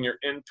managing your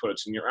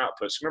inputs and your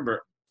outputs.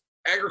 Remember,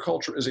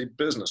 agriculture is a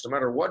business. No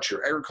matter what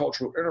your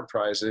agricultural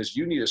enterprise is,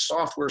 you need a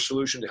software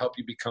solution to help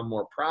you become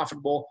more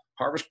profitable.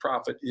 Harvest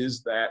Profit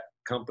is that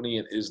company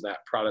and is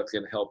that product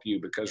that can help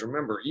you, because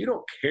remember, you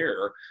don't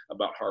care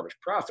about Harvest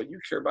Profit, you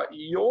care about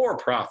your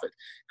profit.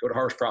 Go to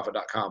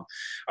harvestprofit.com.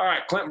 All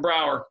right, Clint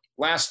Brower,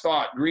 last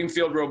thought,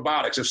 Greenfield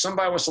Robotics. If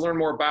somebody wants to learn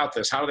more about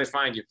this, how do they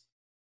find you?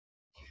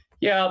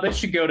 Yeah, they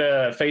should go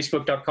to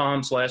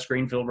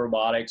facebook.com/Greenfield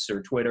Robotics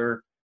or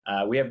Twitter.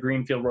 We have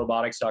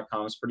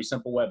greenfieldrobotics.com. It's a pretty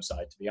simple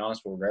website. To be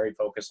honest, we're very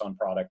focused on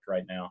product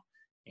right now.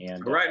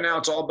 And right now,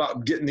 it's all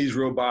about getting these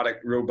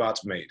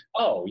robots made.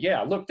 Oh,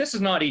 yeah. Look, this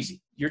is not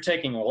easy. You're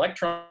taking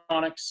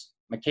electronics,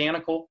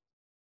 mechanical,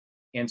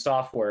 and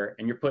software,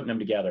 and you're putting them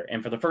together.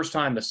 And for the first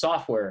time, the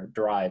software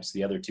drives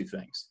the other two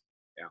things.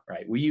 Yeah.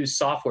 Right. We use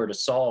software to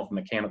solve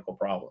mechanical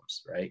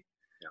problems, right?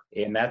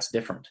 Yeah. And that's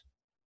different.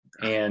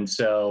 And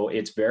so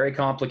it's very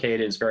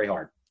complicated. It's very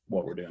hard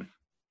what we're doing.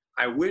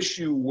 I wish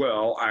you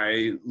well.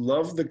 I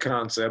love the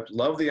concept,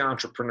 love the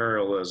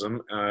entrepreneurialism.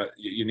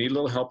 You need a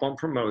little help on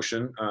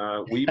promotion.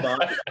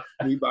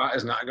 WeBot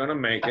is not going to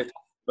make it,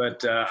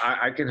 but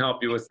I can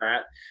help you with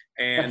that.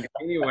 And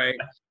anyway,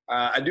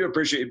 I do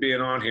appreciate you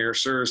being on here,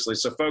 seriously.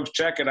 So folks,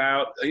 check it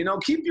out.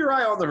 Keep your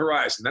eye on the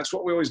horizon. That's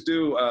what we always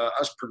do.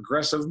 Us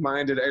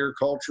progressive-minded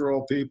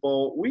agricultural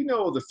people, we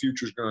know the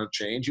future's going to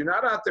change. You're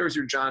not out there with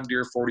your John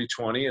Deere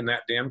 4020 and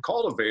that damn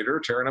cultivator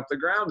tearing up the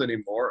ground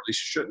anymore. At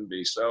least you shouldn't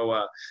be.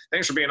 So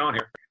thanks for being on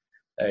here.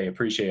 Hey,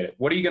 appreciate it.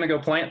 What are you going to go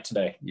plant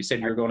today? You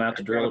said you were going out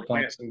to drill a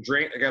plant.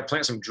 I got to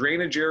plant some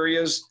drainage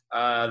areas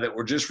that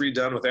were just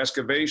redone with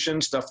excavation,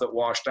 stuff that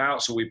washed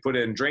out. So we put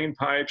in drain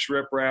pipes,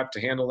 riprap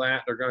to handle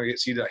that. They're going to get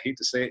seed. I hate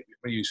to say it, I'm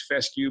going to use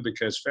fescue,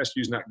 because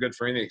fescue is not good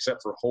for anything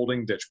except for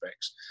holding ditch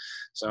banks.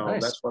 So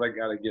nice. That's what I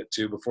got to get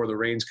to before the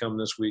rains come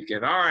this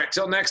weekend. All right,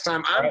 till next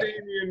time. I'm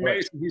Damian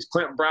Mason. He's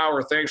Clint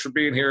Brower. Thanks for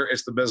being here.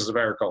 It's the Business of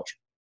Agriculture.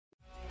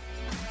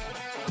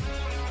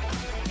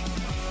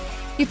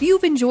 If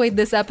you've enjoyed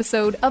this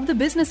episode of The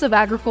Business of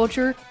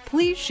Agriculture,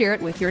 please share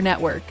it with your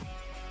network.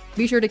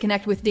 Be sure to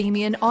connect with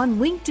Damian on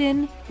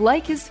LinkedIn,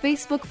 like his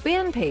Facebook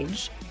fan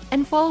page,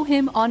 and follow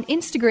him on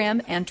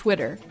Instagram and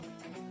Twitter.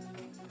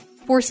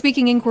 For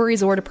speaking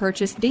inquiries or to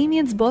purchase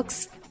Damian's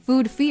books,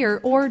 Food Fear,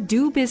 or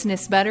Do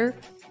Business Better,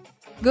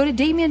 go to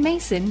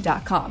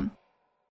DamianMason.com.